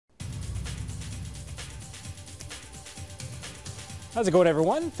How's it going,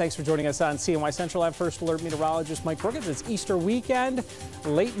 everyone? Thanks for joining us on CNYcentral. I'm First Alert Meteorologist Mike Brookins. It's Easter weekend,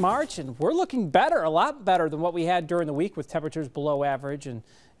 late March, and we're looking better, a lot better than what we had during the week with temperatures below average and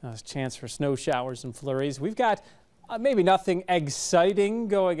a chance for snow showers and flurries. We've got maybe nothing exciting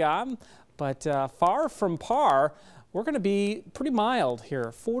going on, but far from par. We're going to be pretty mild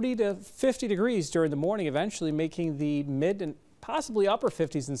here, 40 to 50 degrees during the morning, eventually making the mid and possibly upper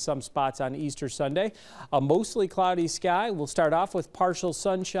 50s in some spots on Easter Sunday. A mostly cloudy sky. We'll start off with partial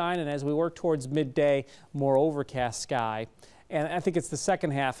sunshine, and as we work towards midday, more overcast sky. And I think it's the second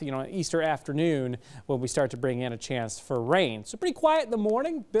half, Easter afternoon, when we start to bring in a chance for rain. So pretty quiet in the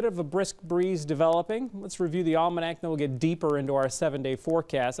morning, bit of a brisk breeze developing. Let's review the almanac, then we'll get deeper into our 7-day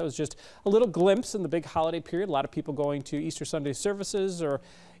forecast. That was just a little glimpse in the big holiday period. A lot of people going to Easter Sunday services or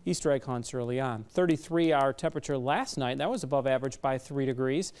Easter egg hunts early on. 33 our temperature last night. That was above average by 3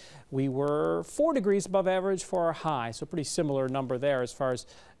 degrees. We were 4 degrees above average for our high, so pretty similar number there as far as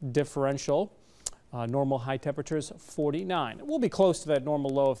differential. Normal high temperatures 49. We'll be close to that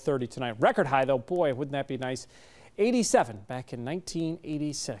normal low of 30 tonight. Record high though, boy, wouldn't that be nice? 87 back in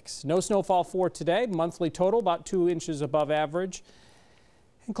 1986. No snowfall for today. Monthly total about 2 inches above average.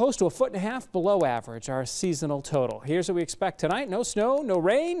 And close to 1.5 feet below average, our seasonal total. Here's what we expect tonight. No snow, no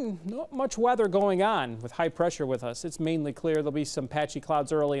rain, not much weather going on with high pressure with us. It's mainly clear. There'll be some patchy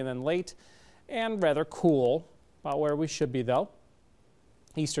clouds early and then late, and rather cool, about where we should be though.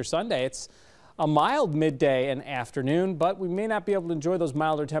 Easter Sunday, it's a mild midday and afternoon, but we may not be able to enjoy those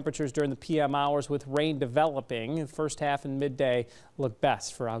milder temperatures during the PM hours with rain developing. The first half and midday look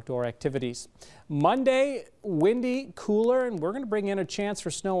best for outdoor activities. Monday, windy, cooler, and we're going to bring in a chance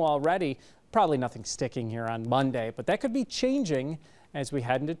for snow already. Probably nothing sticking here on Monday, but that could be changing as we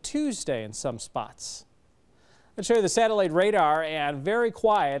head into Tuesday in some spots. Let's show you the satellite radar, and very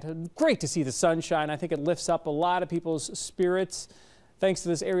quiet. Great to see the sunshine. I think it lifts up a lot of people's spirits. Thanks to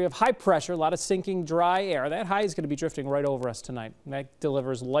this area of high pressure, a lot of sinking dry air. That high is going to be drifting right over us tonight. That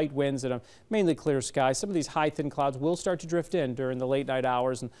delivers light winds and a mainly clear sky. Some of these high, thin clouds will start to drift in during the late night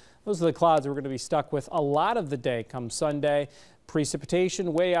hours, and those are the clouds we're going to be stuck with a lot of the day come Sunday.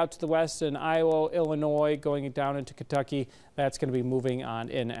 Precipitation way out to the west in Iowa, Illinois, going down into Kentucky. That's going to be moving on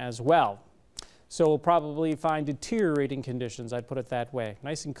in as well. So we'll probably find deteriorating conditions, I'd put it that way.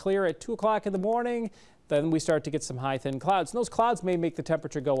 Nice and clear at 2 o'clock in the morning. Then we start to get some high, thin clouds. And those clouds may make the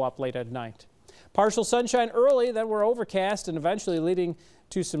temperature go up late at night. Partial sunshine early, then we're overcast and eventually leading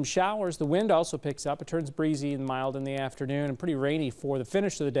to some showers. The wind also picks up. It turns breezy and mild in the afternoon and pretty rainy for the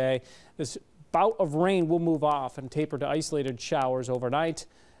finish of the day. This bout of rain will move off and taper to isolated showers overnight.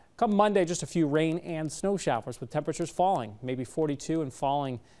 Come Monday, just a few rain and snow showers with temperatures falling, maybe 42 and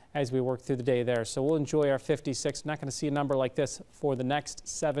falling as we work through the day there. So we'll enjoy our 56. Not going to see a number like this for the next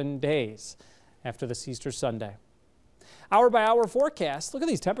 7 days after this Easter Sunday. Hour by hour forecast. Look at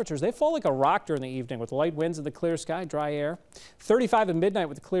these temperatures. They fall like a rock during the evening with light winds and the clear sky, dry air. 35 at midnight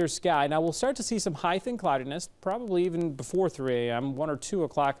with the clear sky. Now we'll start to see some high, thin cloudiness, probably even before 3 a.m., 1 or 2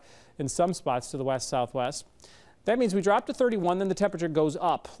 o'clock in some spots to the west, southwest. That means we drop to 31, then the temperature goes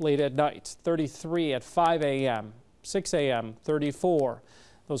up late at night. 33 at 5 a.m., 6 a.m., 34.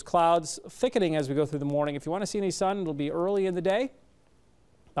 Those clouds thickening as we go through the morning. If you want to see any sun, it'll be early in the day,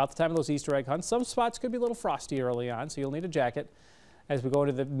 about the time of those Easter egg hunts. Some spots could be a little frosty early on, so you'll need a jacket. As we go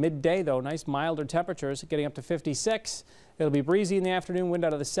into the midday, though, nice milder temperatures, getting up to 56. It'll be breezy in the afternoon, wind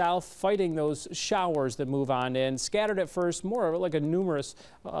out of the south, fighting those showers that move on in. Scattered at first, more like a numerous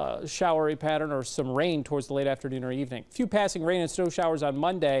showery pattern or some rain towards the late afternoon or evening. A few passing rain and snow showers on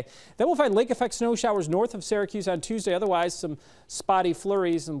Monday. Then we'll find lake effect snow showers north of Syracuse on Tuesday. Otherwise, some spotty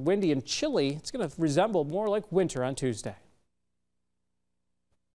flurries and windy and chilly. It's going to resemble more like winter on Tuesday.